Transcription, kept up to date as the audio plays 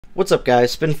What's up,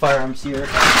 guys? Spin Firearms here,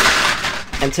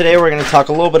 and today we're going to talk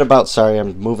a little bit about, sorry,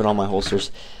 I'm moving all my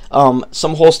holsters,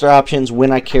 some holster options,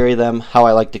 when I carry them, how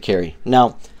I like to carry.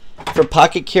 Now, for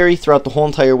pocket carry throughout the whole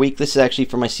entire week, this is actually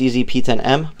for my CZ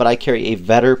P10M, but I carry a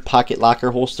Vetter pocket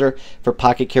locker holster for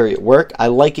pocket carry at work. I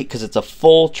like it because it's a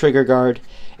full trigger guard,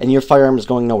 and your firearm is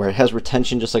going nowhere. It has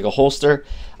retention just like a holster,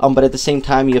 but at the same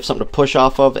time, you have something to push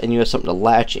off of, and you have something to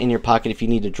latch in your pocket if you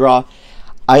need to draw.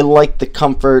 I like the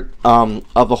comfort of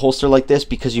a holster like this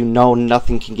because you know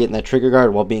nothing can get in that trigger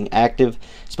guard while being active,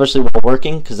 especially while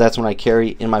working, because that's when I carry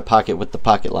in my pocket with the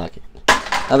pocket locket.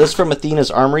 Now this is from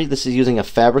Athena's Armory. This is using a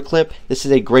fabric clip. This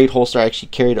is a great holster. I actually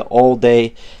carried it all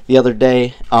day the other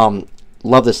day.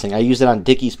 Love this thing. I use it on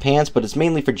Dickies pants, but it's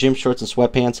mainly for gym shorts and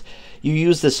sweatpants. You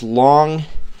use this long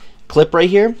clip right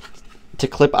here to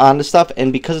clip onto stuff,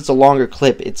 and because it's a longer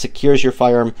clip, it secures your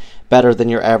firearm better than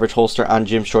your average holster on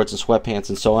gym shorts and sweatpants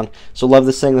and so on. So love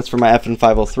this thing. That's for my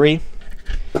FN503.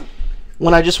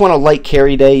 When I just want a light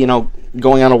carry day, you know,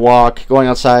 going on a walk, going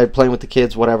outside, playing with the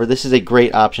kids, whatever, this is a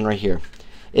great option right here.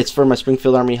 It's for my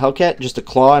Springfield Army Hellcat, just a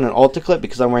claw and an Ultra clip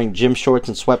because I'm wearing gym shorts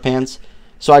and sweatpants.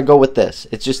 So I go with this.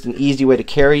 It's just an easy way to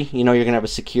carry. You know you're going to have a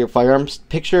secure firearm.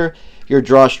 Picture your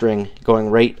drawstring going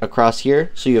right across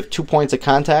here, so you have 2 points of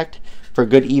contact for a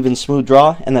good, even, smooth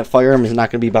draw, and that firearm is not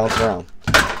going to be bounced around.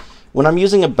 When I'm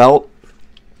using a belt,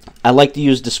 I like to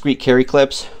use discrete carry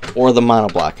clips or the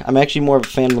monoblock. I'm actually more of a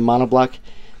fan of the monoblock.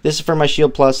 This is for my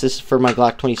Shield Plus, this is for my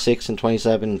Glock 26 and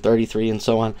 27 and 33 and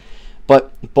so on.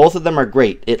 But both of them are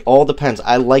great. It all depends.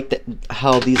 I like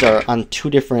how these are on two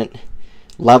different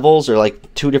levels, or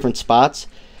like two different spots.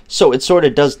 So it sort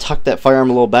of does tuck that firearm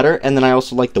a little better. And then I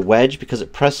also like the wedge because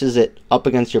it presses it up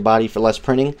against your body for less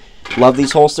printing. Love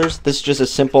these holsters. This is just a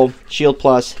simple Shield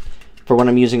Plus for when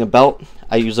I'm using a belt.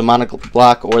 I use a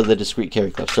monoblock or the discrete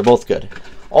carry clips. They're both good.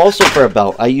 Also for a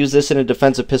belt, I use this in a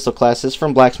defensive pistol class. This is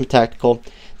from Blacksmith Tactical.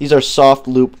 These are soft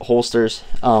loop holsters.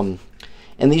 And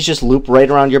these just loop right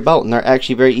around your belt, and they're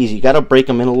actually very easy. You got to break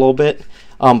them in a little bit,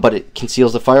 but it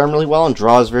conceals the firearm really well and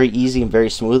draws very easy and very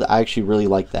smooth. I actually really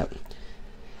like that.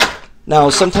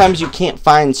 Now, sometimes you can't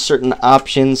find certain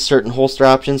options, certain holster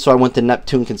options, so I went to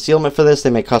Neptune Concealment for this. They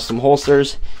make custom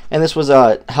holsters, and this was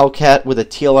a Hellcat with a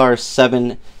TLR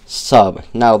 7 sub.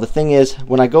 Now, the thing is,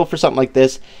 when I go for something like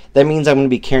this, that means I'm going to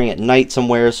be carrying at night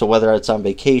somewhere, so whether it's on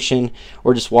vacation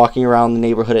or just walking around the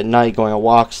neighborhood at night, going on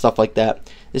walks, stuff like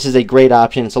that, this is a great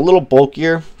option. It's a little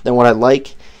bulkier than what I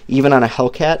like, even on a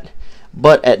Hellcat,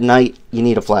 but at night, you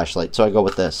need a flashlight, so I go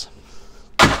with this.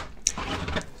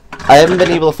 I haven't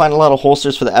been able to find a lot of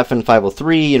holsters for the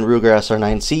FN503 and Ruger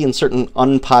SR9C and certain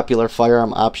unpopular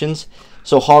firearm options.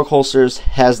 So Hog Holsters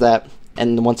has that,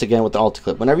 and once again with the Ultra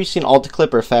clip. Whenever you see an Ultra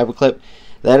clip or a fabric clip,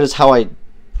 that is how I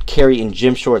carry in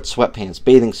gym shorts, sweatpants,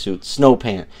 bathing suits, snow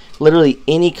pant, literally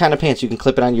any kind of pants. You can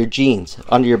clip it on your jeans,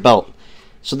 under your belt.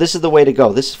 So this is the way to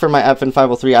go. This is for my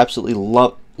FN503. I absolutely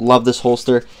love this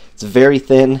holster. It's very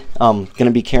thin. I'm going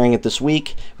to be carrying it this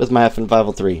week with my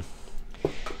FN503.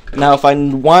 Now, if I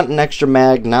want an extra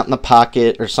mag, not in the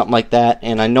pocket or something like that,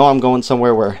 and I know I'm going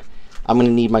somewhere where I'm going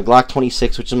to need my Glock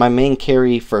 26, which is my main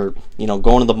carry for, you know,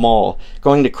 going to the mall,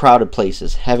 going to crowded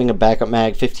places, having a backup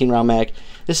mag, 15-round mag,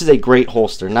 this is a great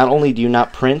holster. Not only do you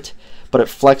not print, but it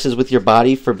flexes with your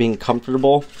body for being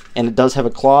comfortable, and it does have a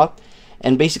claw,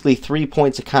 and basically 3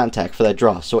 points of contact for that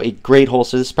draw. So a great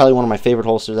holster. This is probably one of my favorite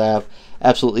holsters I have.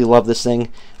 Absolutely love this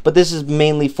thing. But this is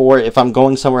mainly for if I'm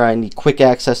going somewhere I need quick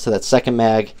access to that second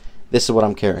mag. This is what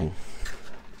I'm carrying.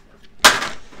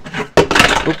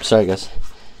 Oops, sorry guys.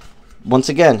 Once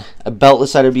again, a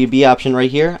beltless IWB option right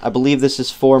here. I believe this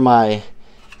is for my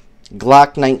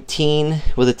Glock 19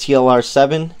 with a TLR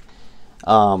 7.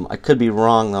 I could be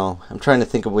wrong though. I'm trying to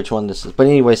think of which one this is. But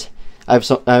anyways, I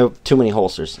have too many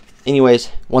holsters. Anyways,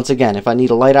 once again, if I need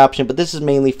a light option, but this is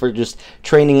mainly for just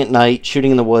training at night,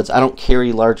 shooting in the woods. I don't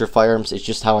carry larger firearms. It's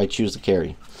just how I choose to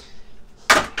carry.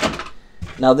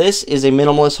 Now this is a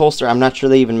minimalist holster. I'm not sure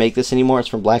they even make this anymore. It's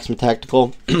from Blacksmith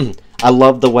Tactical. I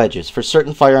love the wedges. For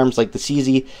certain firearms like the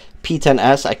CZ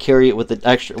P10S, I carry it with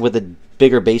a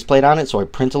bigger base plate on it, so I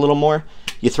print a little more.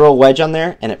 You throw a wedge on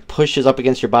there, and it pushes up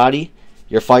against your body,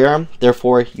 your firearm.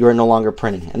 Therefore, you are no longer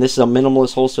printing. And this is a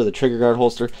minimalist holster, the trigger guard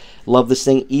holster. Love this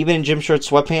thing. Even in gym shorts,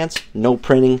 sweatpants, no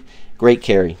printing. Great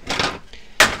carry.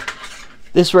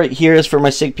 This right here is for my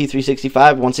SIG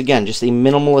P365. Once again, just a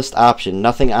minimalist option.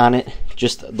 Nothing on it.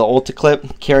 Just the Ultra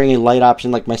clip. Carrying a light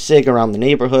option like my SIG around the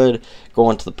neighborhood.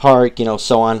 Going to the park, you know,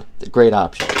 so on. Great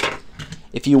option.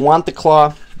 If you want the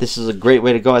claw, this is a great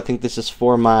way to go. I think this is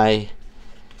for my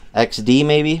XD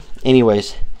maybe.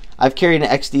 Anyways, I've carried an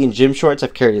XD in gym shorts.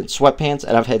 I've carried it in sweatpants.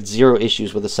 And I've had zero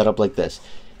issues with a setup like this.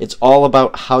 It's all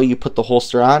about how you put the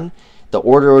holster on, the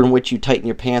order in which you tighten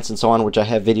your pants and so on, which I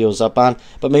have videos up on,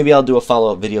 but maybe I'll do a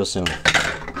follow-up video soon.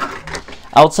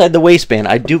 Outside the waistband,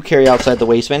 I do carry outside the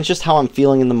waistband. It's just how I'm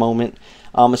feeling in the moment,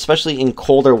 especially in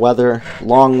colder weather,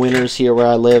 long winters here where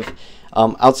I live.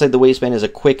 Outside the waistband is a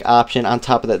quick option. On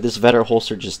top of that, this Vetter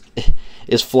holster just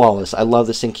is flawless. I love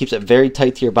this thing. Keeps it very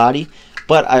tight to your body,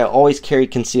 but I always carry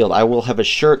concealed. I will have a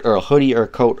shirt or a hoodie or a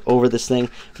coat over this thing.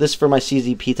 This is for my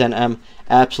CZ P10M.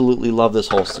 Absolutely love this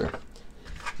holster.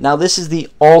 Now this is the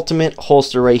ultimate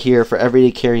holster right here for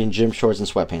everyday carry in gym shorts and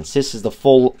sweatpants. This is the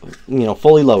full,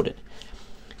 fully loaded.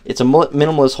 It's a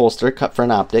minimalist holster cut for an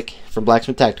optic from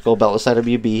Blacksmith Tactical, beltless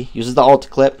IWB. Uses the Alta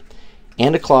clip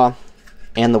and a claw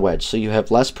and the wedge. So you have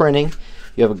less printing,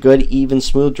 you have a good, even,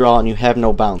 smooth draw, and you have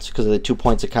no bounce because of the 2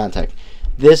 points of contact.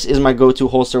 This is my go-to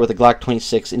holster with a Glock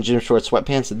 26 in gym shorts,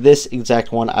 sweatpants. This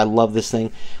exact one, I love this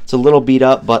thing. It's a little beat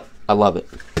up, but I love it.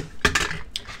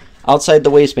 Outside the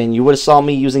waistband, you would have saw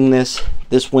me using this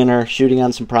winter, shooting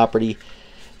on some property.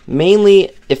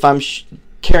 Mainly, if I'm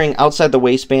carrying outside the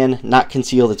waistband, not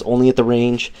concealed, it's only at the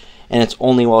range, and it's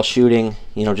only while shooting,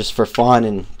 just for fun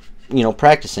and,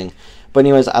 practicing. But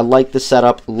anyways, I like this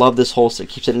setup, love this holster. It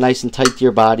keeps it nice and tight to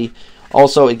your body.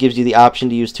 Also, it gives you the option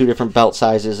to use 2 different belt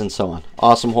sizes and so on.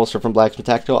 Awesome holster from Blacksmith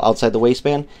Tactical outside the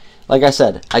waistband. Like I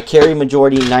said, I carry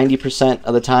majority 90%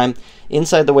 of the time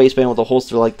inside the waistband with a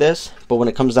holster like this, but when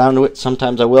it comes down to it,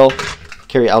 sometimes I will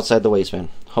carry outside the waistband.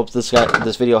 Hope this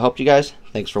video helped you guys.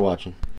 Thanks for watching.